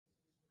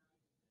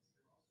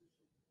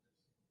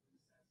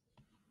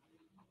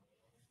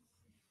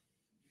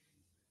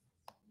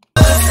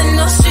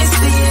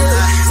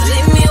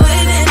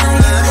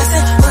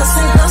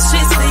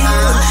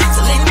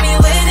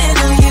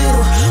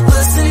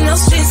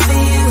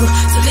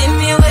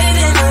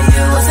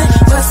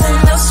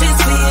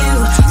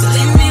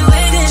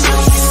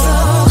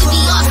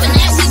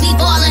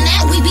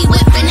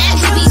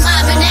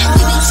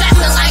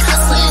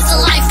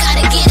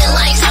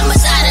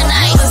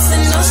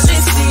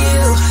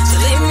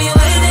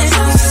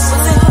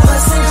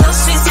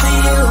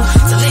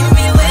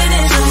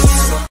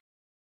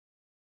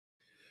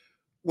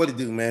What it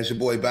do, man? It's your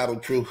boy Battle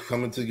Truth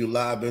coming to you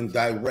live and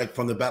direct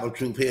from the Battle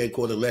Truth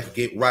headquarters. Let's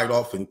get right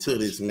off into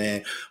this,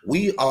 man.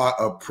 We are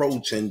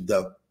approaching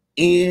the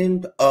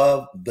end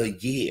of the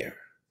year.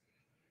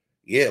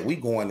 Yeah, we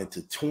going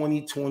into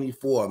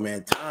 2024,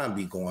 man. Time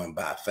be going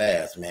by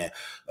fast, man.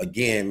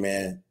 Again,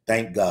 man,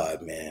 thank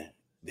God, man,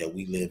 that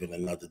we live in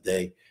another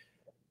day.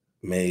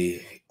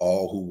 May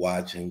all who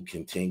watching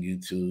continue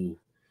to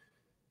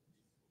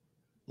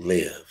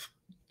live.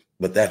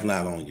 But that's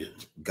not on you.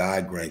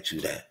 God grant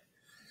you that.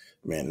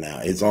 Man, now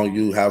it's on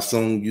you how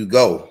soon you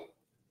go.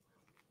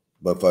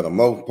 But for the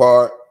most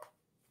part,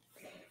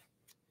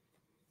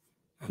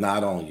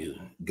 not on you.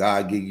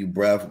 God give you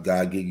breath.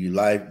 God give you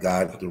life.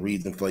 God's the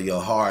reason for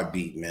your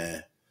heartbeat,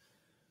 man.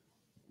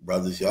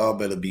 Brothers, y'all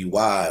better be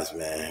wise,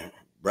 man.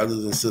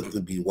 Brothers and sisters,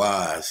 be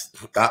wise.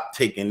 Stop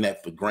taking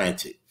that for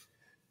granted.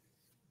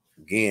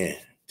 Again,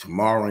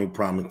 tomorrow ain't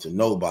promised to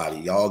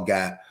nobody.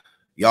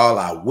 Y'all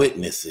are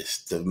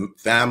witnesses to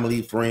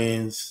family,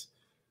 friends,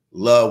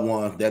 loved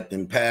ones that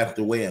then passed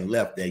away and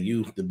left that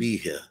used to be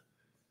here,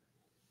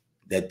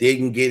 that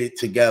didn't get it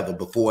together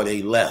before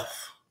they left.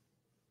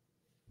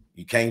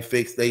 You can't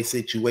fix their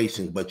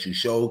situations, but you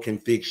sure can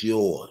fix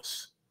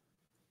yours.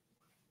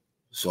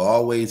 So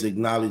always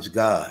acknowledge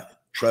God,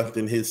 trust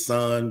in his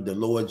son, the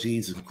Lord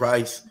Jesus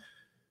Christ,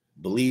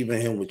 believe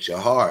in him with your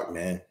heart,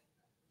 man.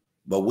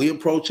 But we're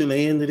approaching the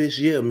end of this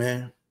year,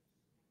 man.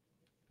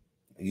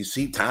 You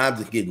see, times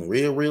are getting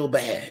real, real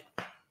bad.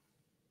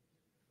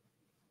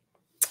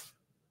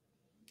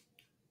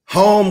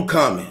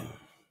 Homecoming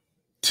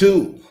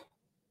 2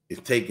 is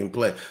taking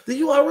place. The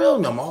URL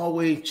and I'm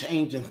always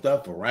changing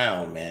stuff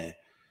around, man.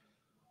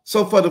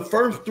 So for the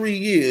first 3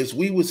 years,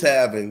 we was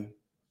having,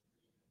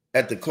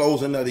 at the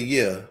closing of the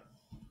year,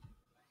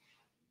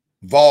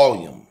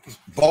 volume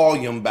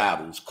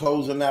battles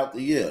closing out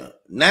the year.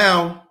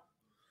 Now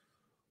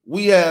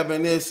we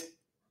having this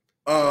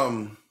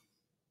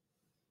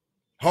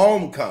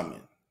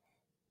homecoming.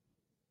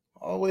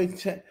 Always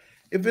change.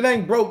 If it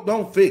ain't broke,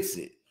 don't fix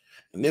it.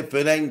 And if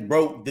it ain't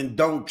broke, then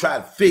don't try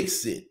to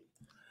fix it.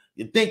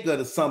 You think of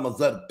the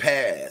summers of the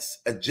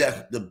past,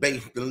 adjust the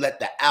bass and let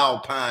the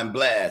alpine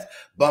blast.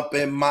 Bump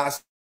in my,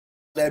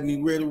 let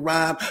me really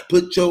rhyme.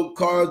 Put your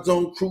cards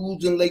on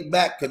cruise and lay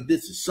back, because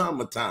this is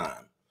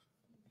summertime.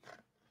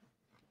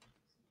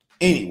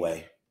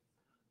 Anyway,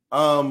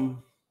 you're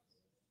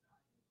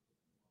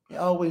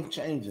always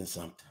changing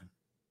something.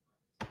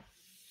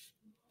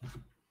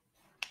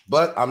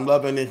 But I'm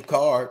loving this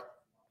card.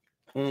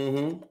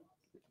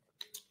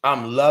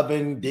 I'm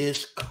loving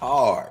this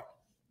card.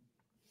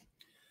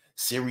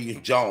 Sirius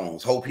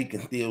Jones, hope he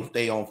can still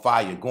stay on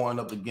fire.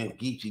 Going up against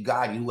Geechee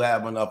Gotti, who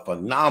having a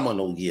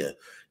phenomenal year.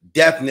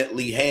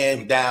 Definitely,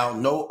 hands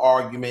down, no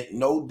argument,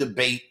 no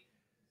debate,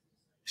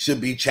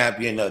 should be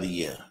champion of the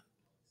year.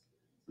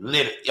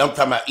 Literally, I'm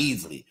talking about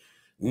easily.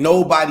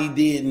 Nobody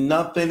did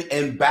nothing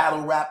in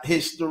battle rap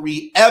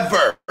history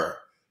ever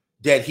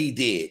that he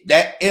did.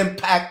 That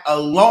impact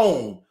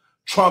alone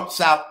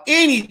trumps out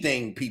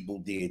anything people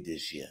did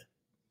this year.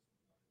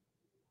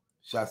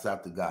 Shouts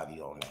out to Gotti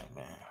on that,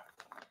 man.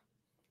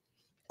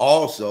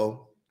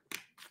 Also,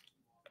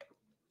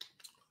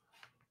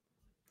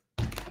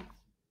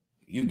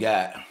 you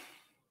got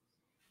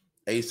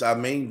Ace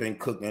Amin been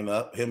cooking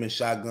up. Him and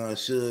Shotgun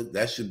Suge.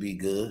 That should be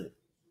good.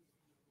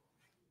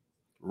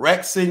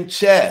 Rex and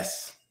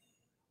Chess.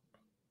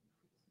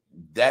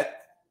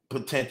 That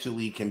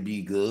potentially can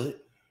be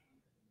good.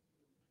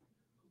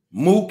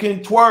 Mook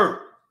and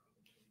Twerk.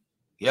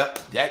 Yep,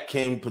 that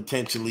can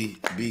potentially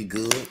be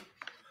good.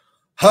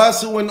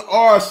 Hustle and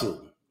Arsenal.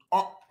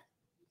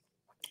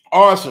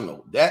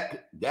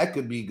 That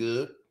could be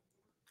good.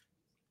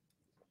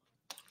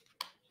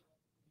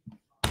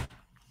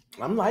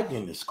 I'm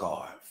liking this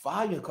card.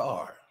 Fire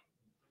card.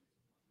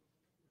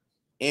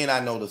 And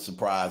I know the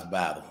surprise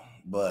battle,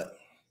 but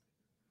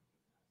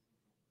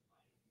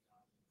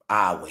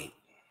I'll wait.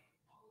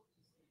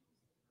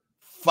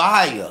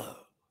 Fire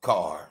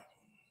card.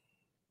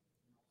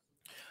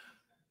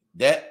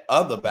 That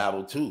other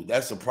battle too.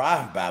 That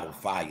surprise battle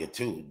fire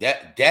too.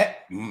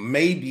 That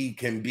maybe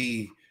can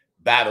be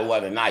battle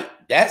of the night.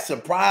 That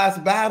surprise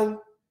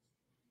battle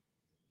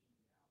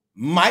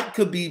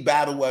could be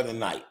battle of the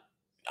night.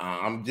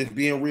 I'm just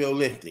being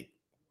realistic.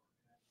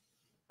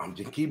 I'm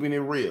just keeping it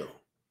real.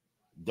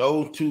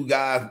 Those two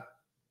guys,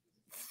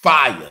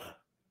 fire,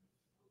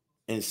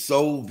 and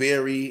so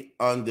very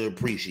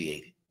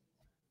underappreciated.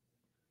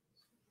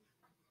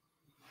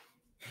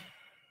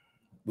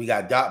 We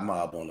got Dot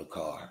Mob on the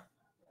card.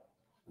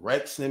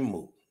 Rex and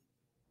Mook.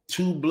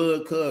 2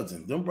 blood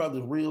cousins. Them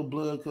brothers real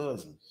blood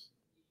cousins.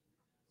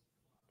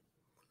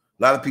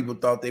 A lot of people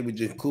thought they were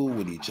just cool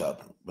with each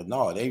other. But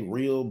no, they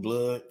real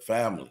blood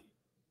family.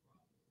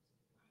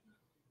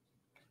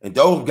 And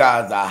those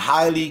guys are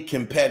highly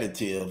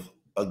competitive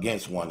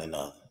against one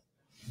another.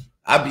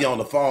 I be on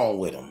the phone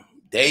with them.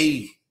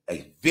 They are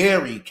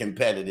very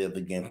competitive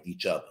against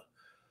each other.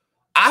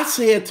 I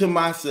said to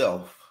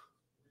myself,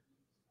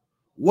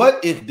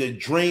 what is the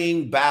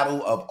dream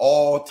battle of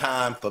all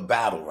time for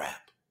battle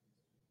rap?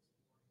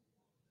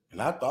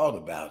 And I thought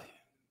about it.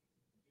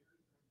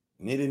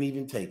 And it didn't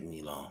even take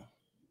me long.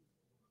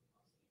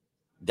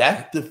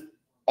 That's the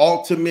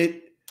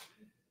ultimate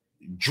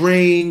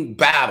dream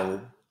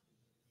battle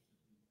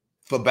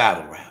for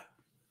battle rap.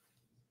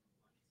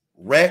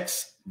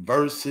 Rex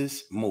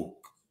versus Mook.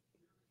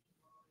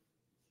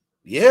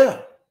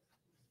 Yeah.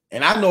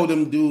 And I know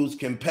them dudes'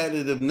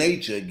 competitive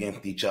nature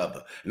against each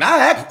other. And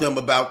I asked them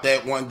about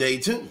that one day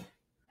too.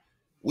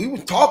 We were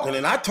talking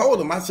and I told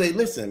him, I say,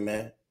 listen,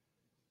 man,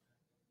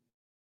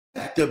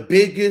 that's the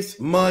biggest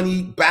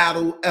money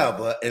battle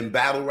ever in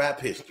battle rap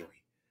history.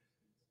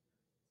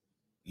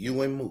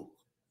 You and Mook.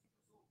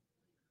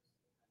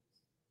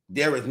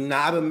 There is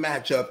not a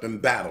matchup in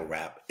battle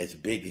rap as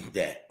big as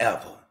that,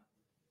 ever.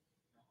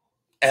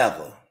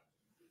 Ever.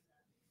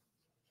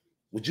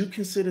 Would you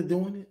consider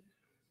doing it?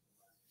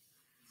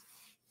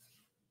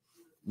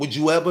 Would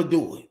you ever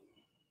do it?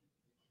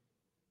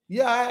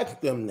 Yeah, I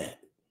asked them that.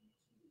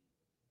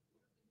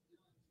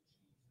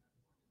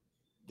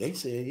 They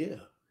said, yeah.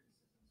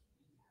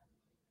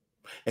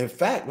 In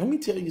fact, let me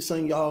tell you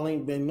something y'all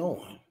ain't been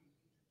knowing.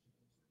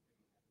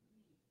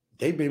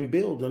 They've been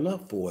building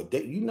up for it.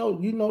 You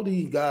know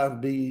these guys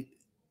be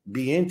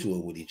into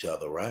it with each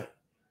other, right?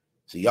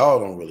 So y'all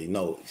don't really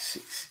know.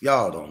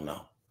 Y'all don't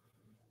know.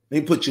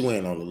 Let me put you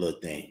in on a little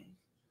thing.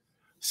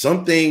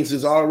 Some things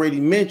is already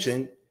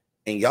mentioned,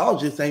 and y'all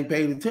just ain't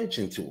paid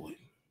attention to it.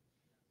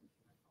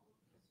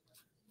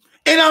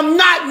 And I'm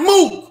not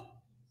Mook.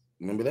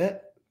 Remember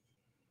that?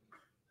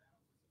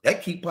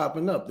 That keep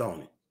popping up,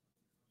 don't it?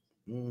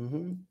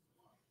 Mm-hmm.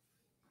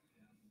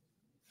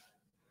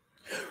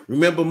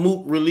 Remember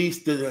Mook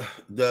released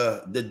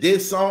the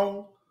diss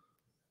song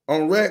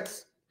on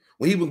Rex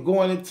when he was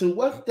going into,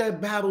 what's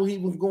that battle he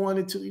was going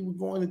into? He was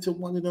going into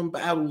one of them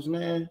battles,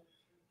 man.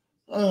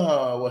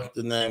 Oh, what's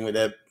the name of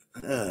that?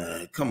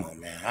 Come on,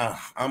 man.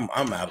 I'm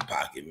out of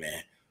pocket,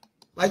 man.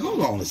 Like,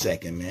 hold on a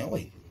second, man.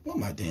 Wait, where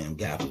my damn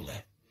gavel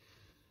at?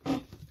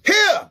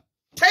 Here,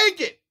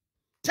 take it.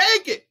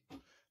 Take it.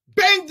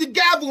 Bang the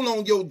gavel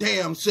on your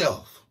damn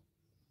self.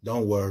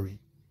 Don't worry.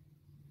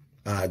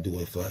 I'll do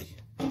it for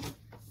you.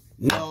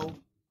 No.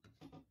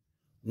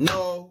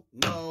 No,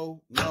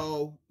 no,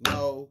 no,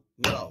 no,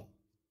 no.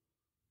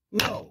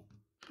 No.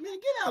 Man,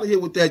 get out of here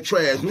with that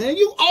trash, man.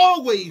 You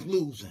always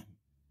losing.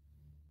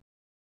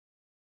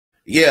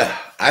 Yeah,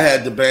 I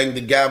had to bang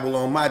the gavel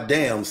on my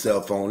damn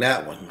self on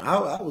that one.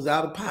 I was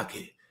out of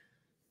pocket.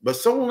 But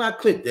so when I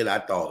clicked it, I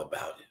thought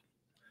about it.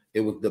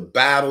 It was the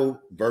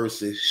battle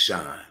versus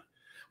Shine.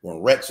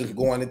 When Rex was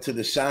going into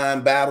the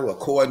Shine battle,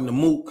 according to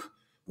Mook,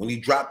 when he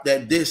dropped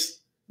that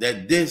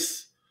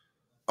diss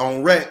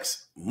on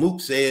Rex, Mook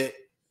said,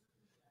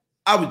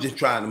 I was just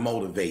trying to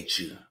motivate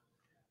you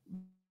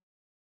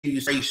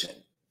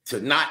to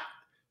not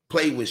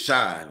play with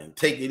Shine and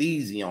take it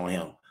easy on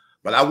him.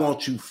 But I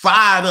want you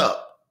fired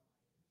up.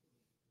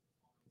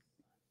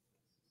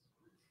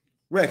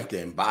 Rex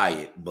didn't buy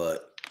it,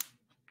 but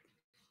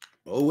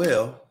oh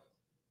well,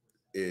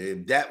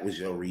 if that was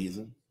your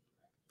reason.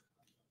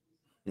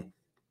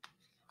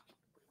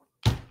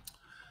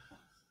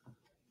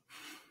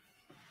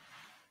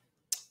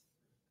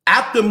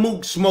 After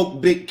Mook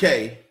smoked Big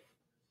K,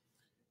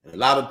 a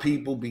lot of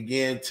people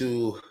began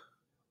to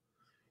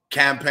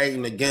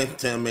campaign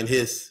against him in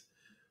his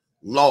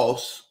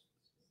loss,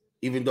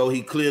 even though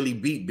he clearly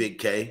beat Big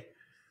K.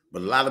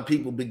 But a lot of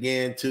people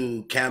began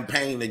to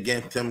campaign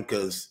against him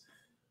because,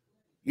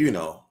 you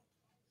know,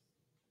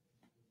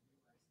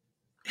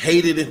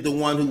 hated is the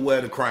one who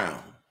wear the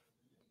crown.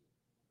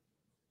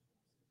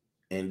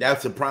 And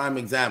that's a prime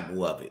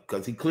example of it,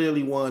 because he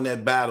clearly won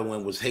that battle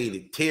and was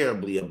hated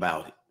terribly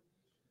about it.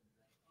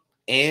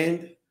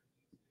 And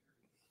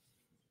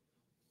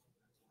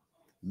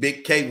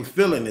Big K was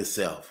feeling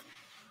himself,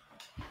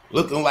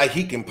 looking like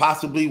he can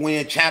possibly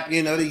win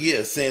Champion of the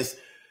Year, since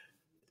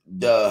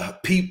the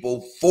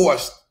people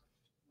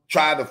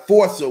tried to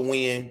force a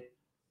win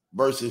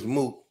versus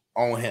Mook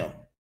on him.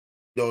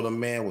 Though the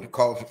man was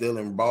caught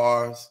stealing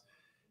bars,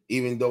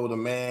 even though the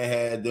man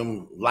had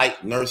them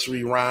light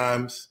nursery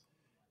rhymes,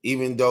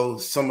 even though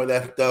some of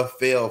that stuff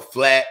fell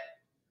flat,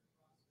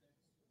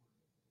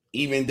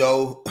 even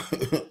though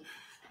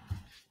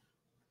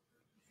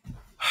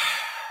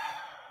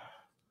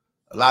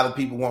a lot of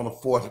people want to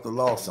force the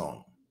loss on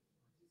him.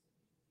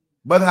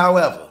 But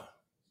however,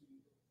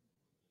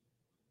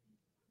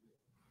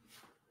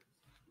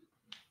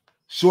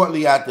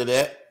 shortly after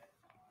that,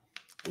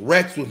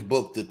 Rex was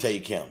booked to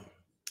take him.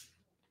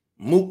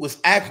 Mook was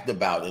asked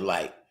about it,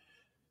 like,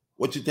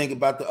 what you think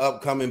about the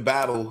upcoming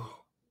battle,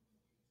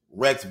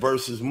 Rex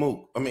versus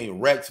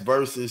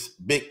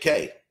Big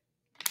K?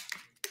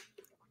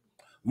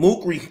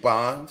 Mook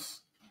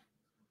responds,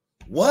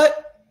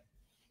 what?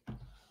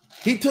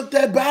 He took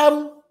that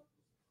battle?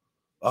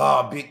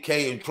 Oh, Big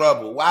K in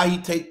trouble. Why he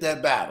take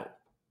that battle?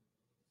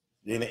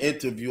 In an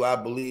interview, I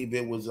believe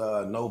it was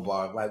No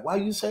Bar, like, why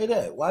you say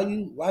that? Why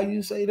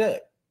you say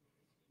that?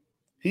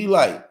 He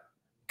like,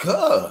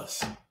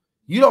 cuz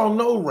you don't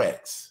know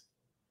Rex.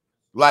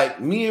 Like,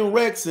 me and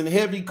Rex in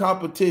heavy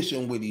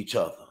competition with each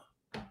other.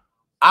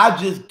 I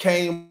just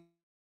came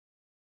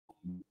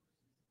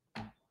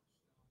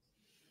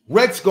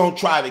Rex gonna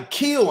try to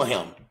kill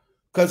him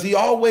because he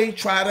always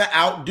try to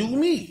outdo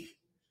me.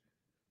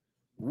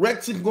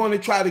 Rex is going to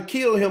try to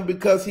kill him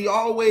because he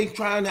always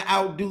trying to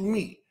outdo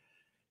me.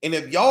 And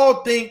if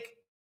y'all think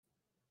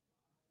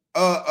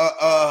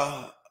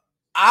I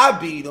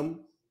beat him,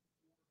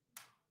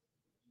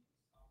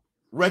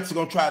 Rex is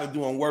gonna try to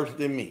do him worse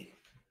than me,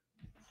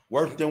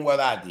 worse than what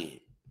I did.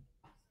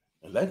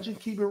 And let's just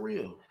keep it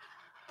real.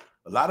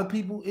 A lot of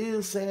people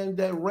is saying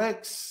that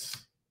Rex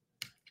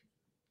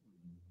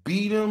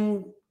beat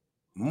him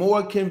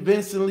more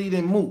convincingly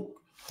than Mook.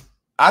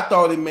 I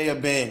thought it may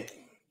have been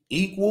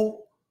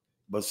equal,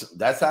 but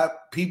that's how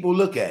people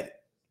look at it.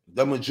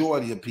 The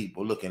majority of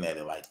people looking at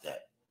it like that.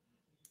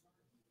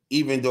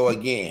 Even though,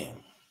 again,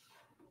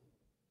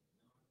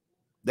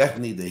 that's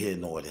neither here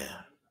nor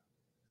there.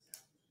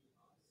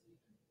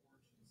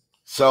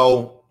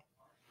 So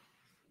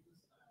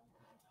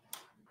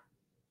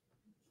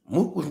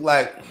Mook was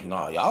like,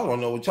 no, y'all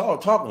don't know what y'all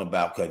talking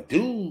about. Cause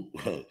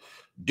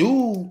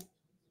dude,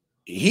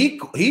 he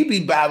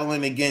be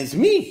battling against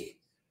me.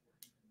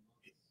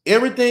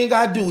 Everything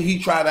I do, he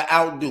try to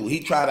outdo.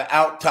 He try to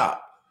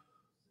out-top.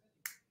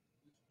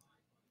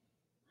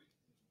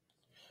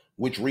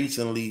 Which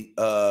recently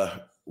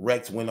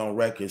Rex went on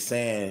record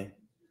saying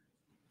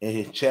in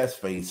his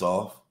chest face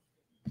off,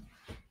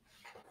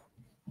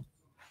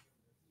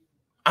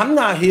 I'm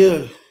not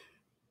here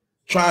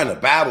trying to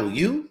battle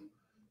you.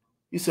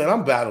 He said,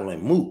 I'm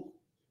battling Mook.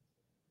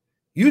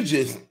 You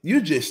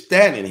just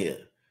standing here.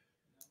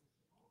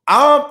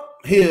 I'm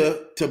here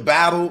to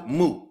battle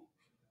Mook,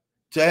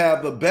 to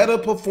have a better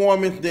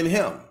performance than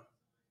him.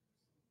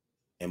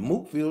 And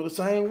Mook feel the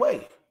same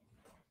way.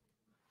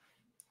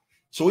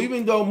 So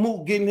even though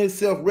Mook getting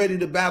himself ready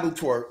to battle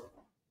Twerk,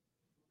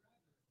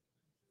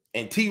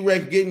 and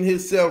T-Rex getting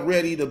himself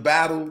ready to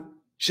battle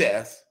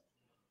Chess,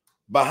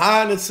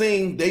 behind the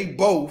scenes, they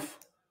both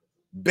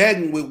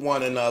betting with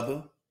one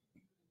another.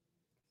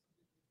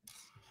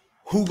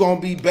 Who gonna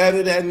be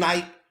better that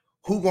night?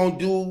 Who gonna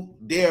do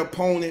their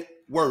opponent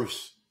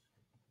worse?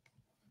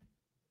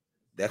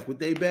 That's what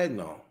they betting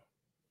on.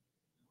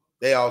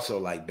 They also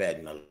like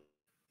betting a lot.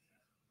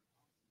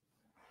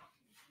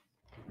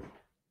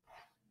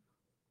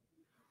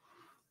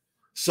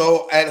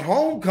 So at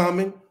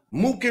homecoming,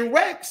 Mook and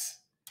Rex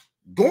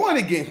going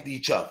against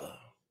each other.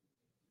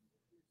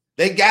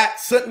 They got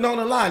something on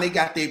the line. They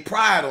got their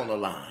pride on the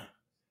line.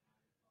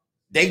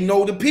 They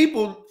know the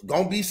people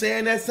gonna be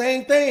saying that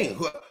same thing.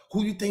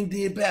 Who you think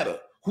did better?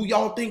 Who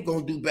y'all think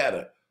gonna do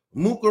better?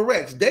 Mook or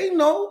Rex? They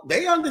know.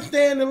 They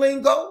understand the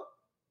lingo.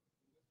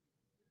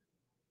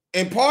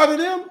 And part of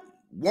them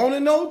want to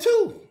know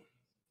too.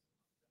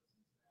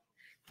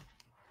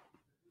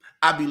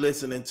 I be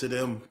listening to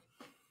them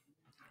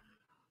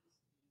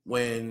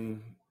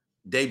when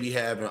they be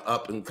having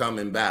up and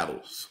coming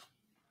battles.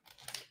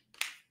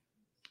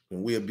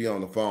 And we'll be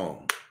on the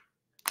phone.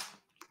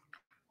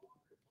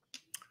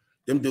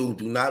 Them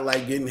dudes do not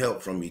like getting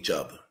help from each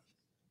other.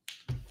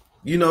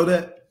 You know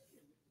that?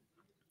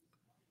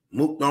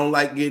 Mook don't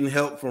like getting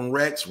help from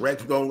Rex.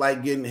 Rex don't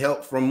like getting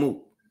help from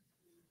Mook.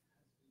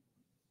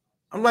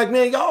 I'm like,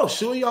 man, y'all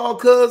sure y'all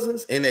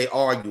cousins? And they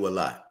argue a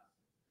lot.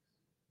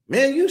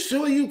 Man, you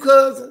sure you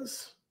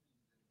cousins?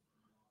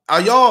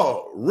 Are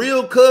y'all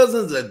real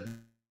cousins or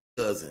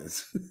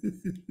cousins?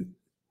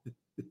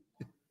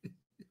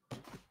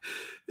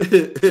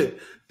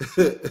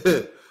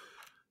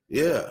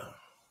 Yeah.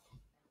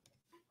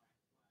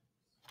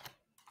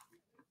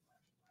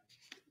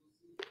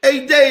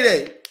 Hey,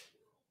 Day-Day,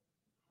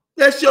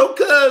 that's your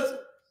cousin?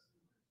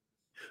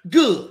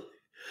 Good.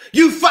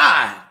 You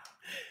 5.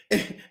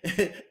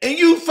 And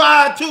you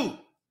 5 too.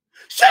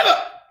 Shut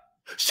up.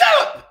 Shut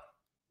up.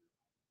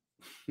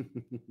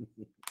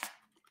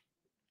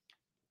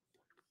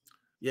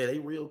 Yeah, they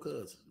real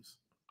cousins.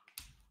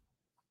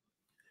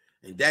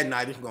 And that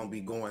night it's going to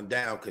be going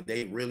down because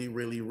they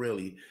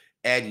really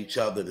at each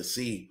other to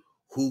see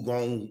who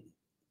going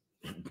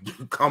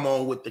to come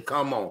on with the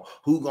come on.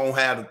 Who going to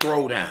have the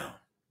throwdown.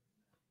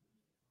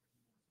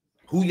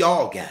 Who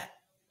y'all got?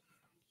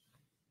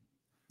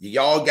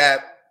 Y'all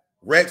got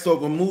Rex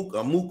over Mook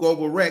or Mook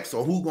over Rex,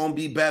 or who going to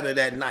be better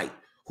that night?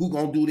 Who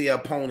going to do their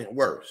opponent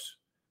worse?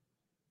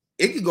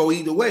 It could go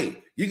either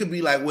way. You could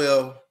be like,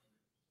 well,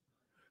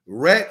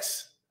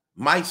 Rex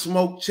might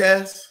smoke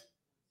Chess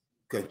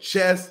because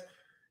Chess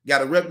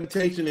got a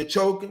reputation of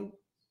choking,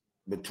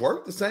 but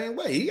Twerk the same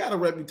way. He got a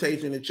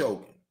reputation of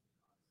choking.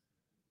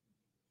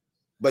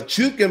 But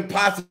you can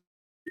possibly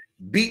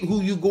beat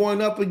who you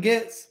going up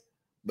against,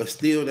 but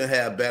still to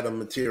have better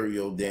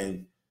material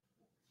than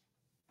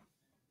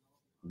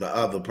the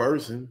other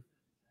person.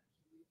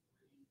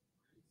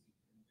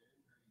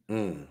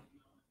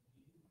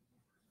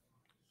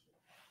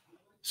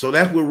 So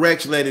that's what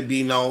Rex let it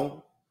be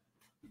known.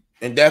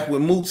 And that's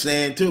what Mook's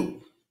saying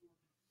too.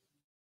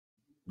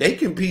 They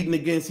competing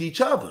against each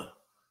other.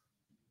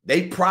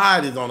 They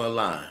pride is on the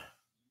line.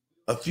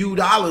 A few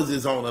dollars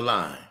is on the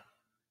line.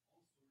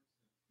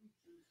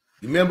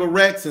 You remember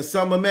Rex and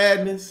Summer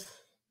Madness?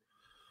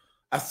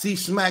 I see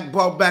Smack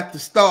brought back the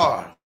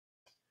star.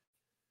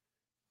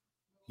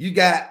 You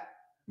got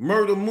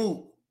Murder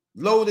Mook,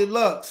 Loaded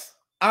Lux,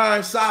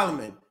 Iron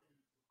Solomon.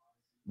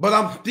 But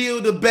I'm still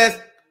the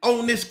best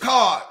on this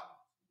card.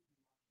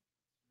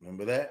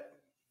 Remember that?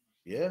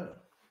 Yeah.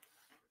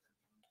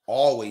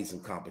 Always in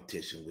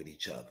competition with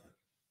each other.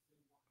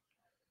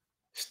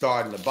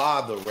 Starting to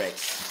bother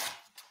Rex.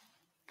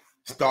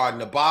 Starting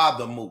to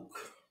bother Mook.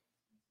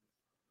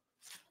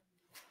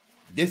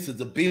 This is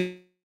a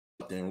big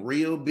thing,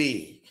 real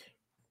big.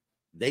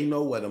 They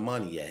know where the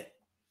money at.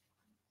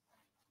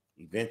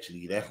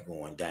 Eventually, that's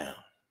going down.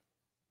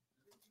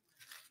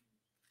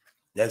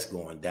 That's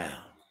going down.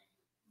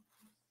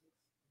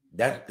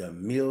 That's the $1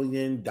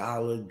 million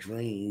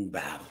dream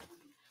battle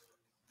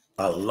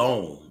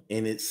alone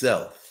in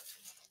itself.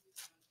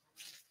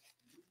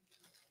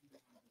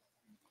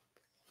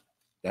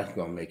 That's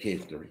going to make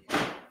history.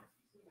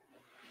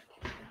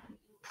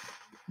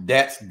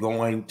 That's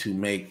going to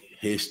make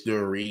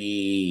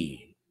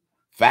history.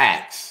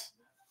 Facts.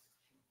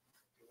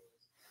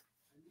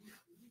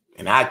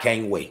 And I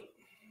can't wait.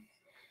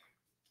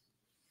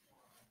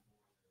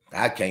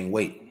 I can't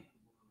wait.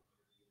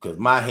 Because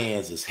my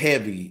hands is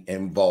heavy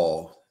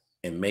involved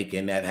in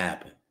making that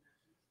happen.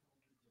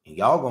 And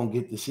y'all going to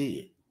get to see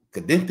it.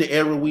 Because this is the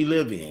era we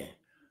live in.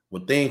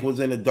 When things was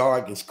in the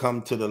dark, it's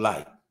come to the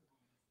light.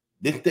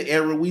 This is the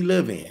era we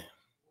live in.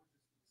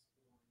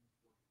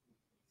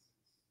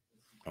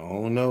 I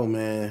don't know,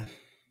 man.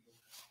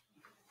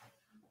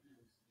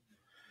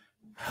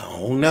 I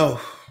don't know.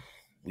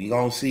 We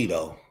gonna see,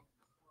 though.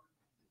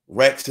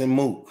 Rex and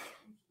Mook.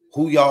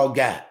 Who y'all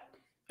got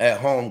at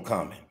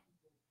homecoming?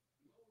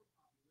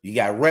 You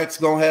got Rex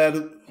gonna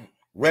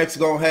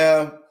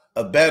have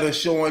a better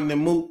showing than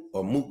Mook,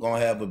 or Mook gonna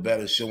have a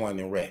better showing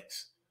than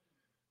Rex?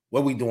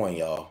 What we doing,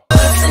 y'all?